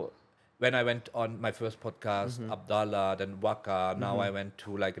so when I went on my first podcast, Abdallah, then Waka, now I went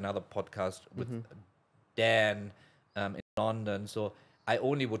to like another podcast with Dan in London. So I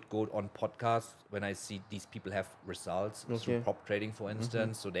only would go on podcasts when I see these people have results through prop trading, for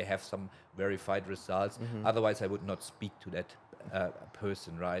instance. So they have some verified results. Otherwise, I would not speak to that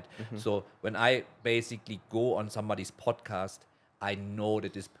person, right? So when I basically go on somebody's podcast, I know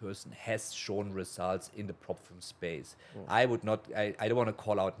that this person has shown results in the prop firm space. I would not, I don't want to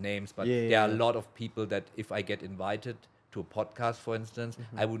call out names, but there are a lot of people that if I get invited to a podcast, for instance,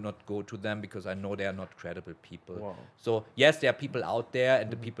 I would not go to them because I know they are not credible people. Wow. So yes, there are people out there, and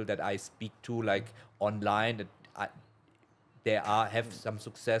the people that I speak to, like online, that have some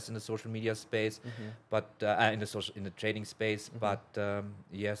success in the social media space, but in the trading space. But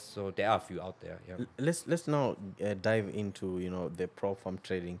yes, so there are a few out there. Yeah. Let's now dive into the prop firm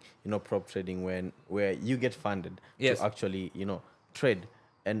trading. Prop trading where you get funded Yes. to actually trade,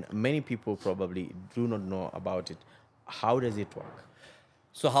 and many people probably do not know about it. How does it work?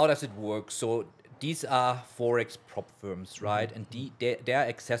 So how does it work? So these are Forex prop firms, right? And they are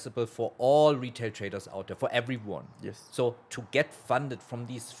accessible for all retail traders out there, for everyone. Yes. So to get funded from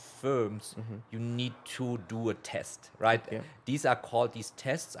these firms, you need to do a test, right? Okay. These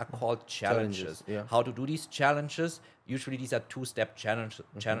tests are called challenges. Yeah. How to do these challenges? Usually these are two-step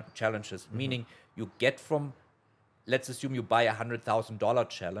challenges, meaning you get from, let's assume you buy $100,000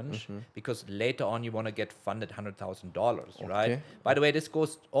 challenge because later on you want to get funded $100,000, right? By the way, this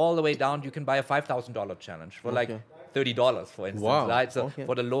goes all the way down. You can buy a $5,000 challenge for like $30, for instance, Wow. right? So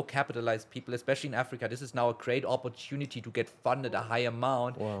for the low capitalized people, especially in Africa, this is now a great opportunity to get funded a high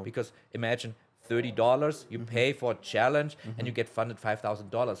amount because imagine $30 you pay for a challenge and you get funded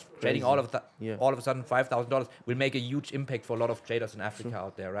 $5,000. Trading all of a sudden $5,000 will make a huge impact for a lot of traders in Africa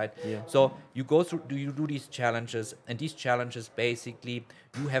out there, right? So you do these challenges, and these challenges basically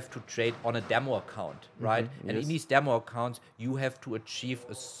you have to trade on a demo account, right? And in these demo accounts you have to achieve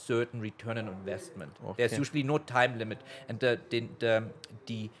a certain return on investment. There's usually no time limit, and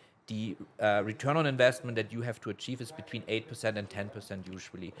the return on investment that you have to achieve is between 8% and 10%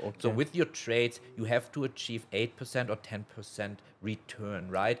 usually. So with your trades, you have to achieve 8% or 10% return,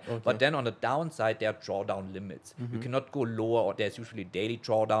 right? But then on the downside, there are drawdown limits. You cannot go lower, or there's usually daily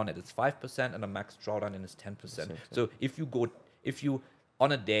drawdown that is 5% and a max drawdown and is 10%. So if you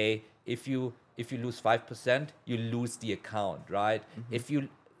on a day, if you lose 5%, you lose the account, right?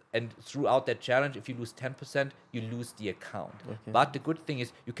 And throughout that challenge, if you lose 10%, you lose the account. But the good thing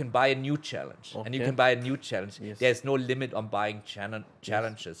is you can buy a new challenge, and you can buy a new challenge. There's no limit on buying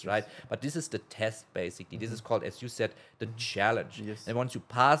challenges, right? But this is the test, basically. This is called, as you said, the challenge. And once you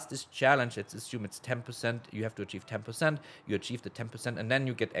pass this challenge, let's assume it's 10%, you have to achieve 10%, you achieve the 10%, and then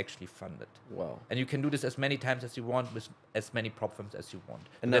you get actually funded. Wow. And you can do this as many times as you want with as many prop firms as you want.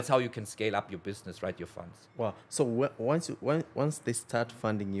 And that's how you can scale up your business, right? Your funds. Wow. So once they start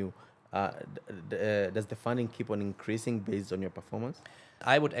funding you, does the funding keep on increasing based on your performance?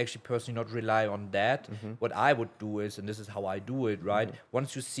 I would actually personally not rely on that. What I would do is, and this is how I do it, right?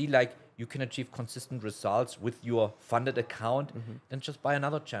 Once you see like you can achieve consistent results with your funded account, then just buy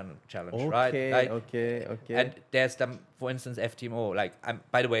another challenge, right? Like, okay. And there's them, for instance, Ftmo. Like,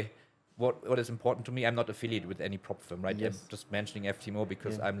 by the way, what is important to me, I'm not affiliated with any prop firm, right? I'm just mentioning Ftmo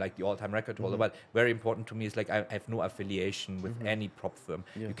because I'm like the all-time record holder. But very important to me is like I have no affiliation with any prop firm.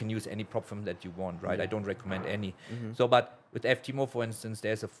 You can use any prop firm that you want, right? I don't recommend any. So, but with Ftmo, for instance,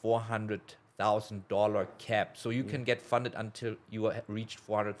 there's a $400,000 cap, so you can get funded until you reached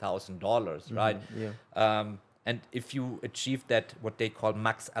 $400,000, right? And if you achieve that, what they call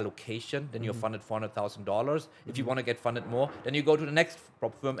max allocation, then you're funded $400,000. If you want to get funded more, then you go to the next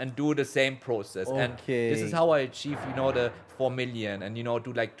prop firm and do the same process. And this is how I achieve, the 4 million and,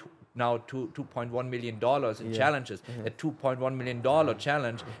 do like $2.1 million in challenges. A $2.1 million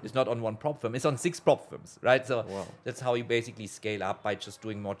challenge is not on one prop firm, it's on 6 prop firms, right? So that's how you basically scale up, by just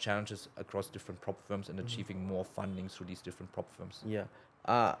doing more challenges across different prop firms and achieving more funding through these different prop firms.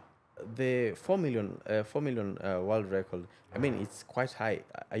 The 4 million world record, I mean, it's quite high.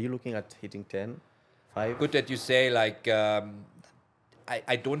 Are you looking at hitting 10, 5? Good that you say, like,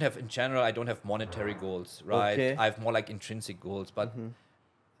 I don't have, in general, I don't have monetary goals, right? I have more like intrinsic goals, but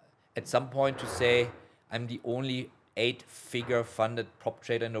at some point to say I'm the only 8-figure funded prop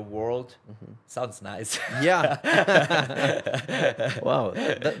trader in the world sounds nice. Wow.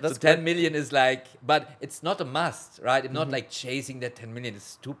 That's so 10 million is like, but it's not a must, right? I'm not like chasing that 10 million. It's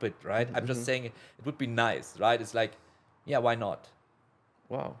stupid, right? I'm just saying it would be nice, right? It's like, yeah, why not?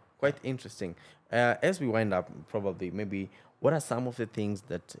 Wow, quite interesting. As we wind up, probably maybe what are some of the things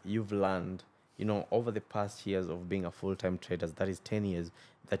that you've learned, you know, over the past years of being a full-time trader, that is 10 years,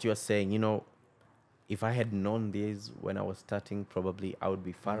 that you are saying, you know, if I had known this when I was starting, probably I would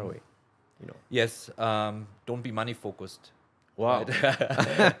be far away, you know? Yes, don't be money focused. Wow.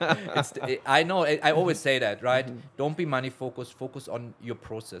 Right? I know, I always say that, right? Don't be money focused, focus on your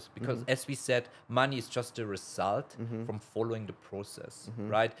process. Because as we said, money is just a result from following the process,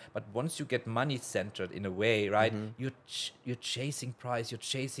 right? But once you get money centered in a way, right? You're chasing price, you're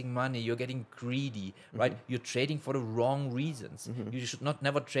chasing money, you're getting greedy, right? You're trading for the wrong reasons. You should not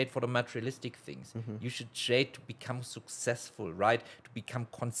never trade for the materialistic things. You should trade to become successful, right? To become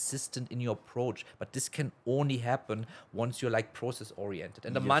consistent in your approach. But this can only happen once you're like process oriented,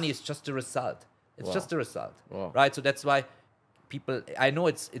 and the money is just a result. It's just a result, right? So that's why people, I know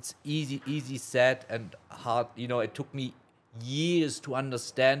it's easy said and hard, you know. It took me years to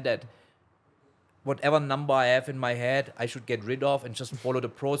understand that whatever number I have in my head, I should get rid of and just follow the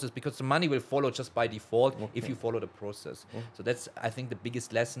process, because the money will follow just by default if you follow the process. So that's, I think, the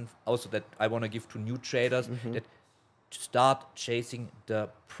biggest lesson also that I want to give to new traders, that start chasing the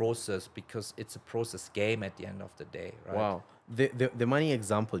process, because it's a process game at the end of the day, right? Wow. The money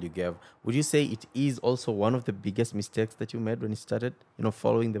example you gave, would you say it is also one of the biggest mistakes that you made when you started, you know,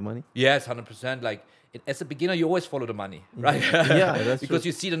 following the money? Yes, 100%. Like, as a beginner, you always follow the money, right? Yeah, that's because true.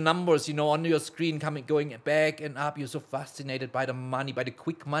 you see the numbers, you know, on your screen going back and up. You're so fascinated by the money, by the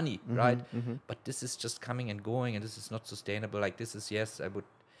quick money, right? But this is just coming and going, and this is not sustainable. Like, this is, yes, I would,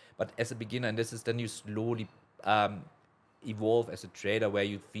 but as a beginner, and this is then you slowly evolve as a trader, where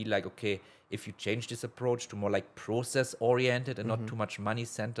you feel like, okay, if you change this approach to more like process oriented and not too much money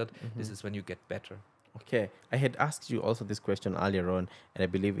centered, this is when you get better. Okay, I had asked you also this question earlier on, and I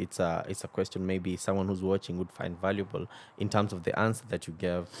believe it's a question maybe someone who's watching would find valuable in terms of the answer that you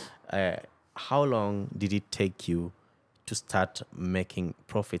gave. How long did it take you to start making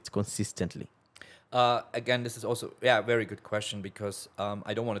profits consistently? Again, this is also, yeah, a very good question, because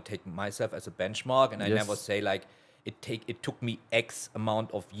I don't want to take myself as a benchmark, and I never say like it took me X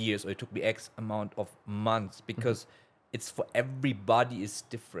amount of years, or it took me X amount of months, because it's, for everybody is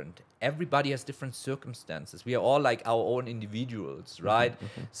different. Everybody has different circumstances. We are all like our own individuals, right?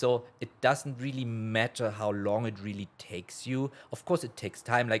 So it doesn't really matter how long it really takes you. Of course, it takes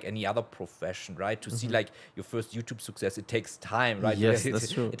time, like any other profession, right? To see like your first YouTube success, it takes time, right? Yes,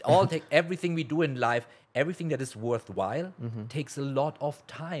 that's true. It all takes, everything we do in life, everything that is worthwhile takes a lot of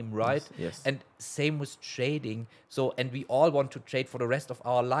time, right? Yes. And same with trading. So, and we all want to trade for the rest of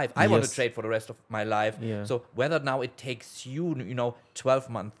our life. I want to trade for the rest of my life. Yeah. So whether now it takes you, you know, 12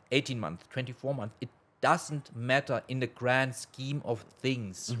 months, 18 months, 24 months, it doesn't matter in the grand scheme of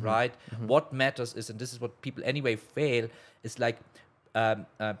things, right? What matters is, and this is what people anyway fail, is like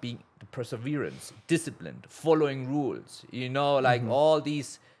being the perseverance, disciplined, following rules, you know, like all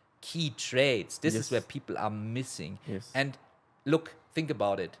these key traits. This is where people are missing. And look, think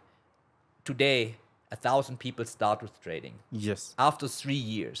about it. Today, 1,000 people start with trading. Yes. After 3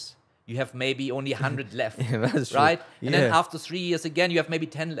 years, you have maybe only 100 left, That's right? true. And then after 3 years again, you have maybe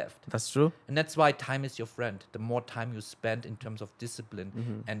 10 left. That's true. And that's why time is your friend. The more time you spend in terms of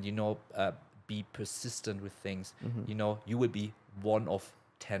discipline and, you know, be persistent with things, you know, you will be one of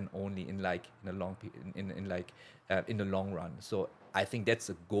 10 only in like in the long run. So I think that's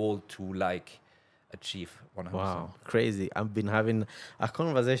a goal to like achieve 100%. Wow, crazy. I've been having a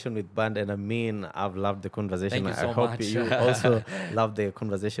conversation with Bernd, and I mean, I've loved the conversation. Thank you so I hope much. you also love the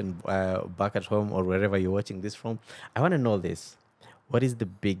conversation back at home or wherever you're watching this from. I want to know this. What is the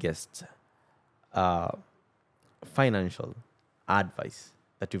biggest financial advice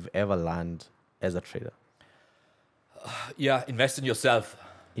that you've ever learned as a trader? Yeah, invest in yourself.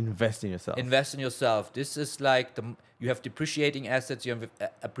 Invest in yourself. Invest in yourself. This is like you have depreciating assets, you have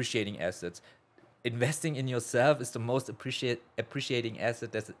appreciating assets. Investing in yourself is the most appreciating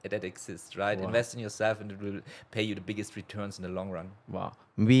asset that exists, right? Wow. Invest in yourself, and it will pay you the biggest returns in the long run. Wow.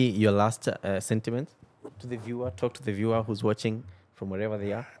 Maybe your last sentiment to the viewer. Talk to the viewer who's watching from wherever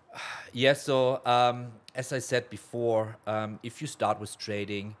they are. Yeah, so as I said before, if you start with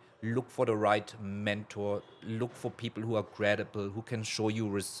trading, look for the right mentor, look for people who are credible, who can show you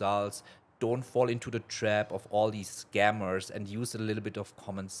results. Don't fall into the trap of all these scammers, and use a little bit of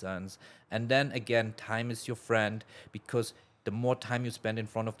common sense. And then again, time is your friend, because the more time you spend in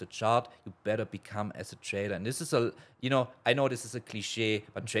front of the chart, you better become as a trader. And this is I know this is a cliche,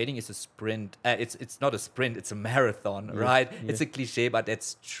 but trading is a sprint. It's not a sprint, it's a marathon, right? It's a cliche, but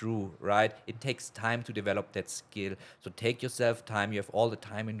that's true, right? It takes time to develop that skill. So take yourself time. You have all the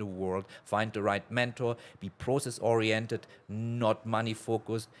time in the world. Find the right mentor. Be process-oriented, not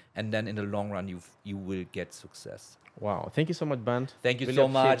money-focused. And then in the long run, you will get success. Wow. Thank you so much, Bernd. Thank you Really so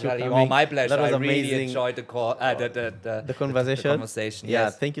much, appreciate you Harim. coming. My pleasure. That was I really amazing. enjoyed the call, The conversation. The conversation. Yeah,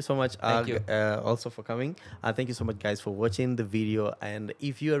 Yes. thank you so much. Thank you. Also for coming. Thank you so much, guys, for watching the video. And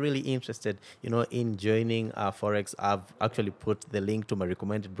if you are really interested, in joining Forex, I've actually put the link to my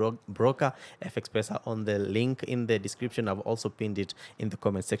recommended broker, FXPesa, on the link in the description. I've also pinned it in the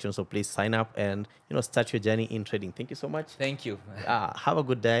comment section. So please sign up and start your journey in trading. Thank you so much. Thank you. Have a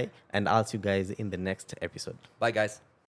good day, and I'll see you guys in the next episode. Bye, guys.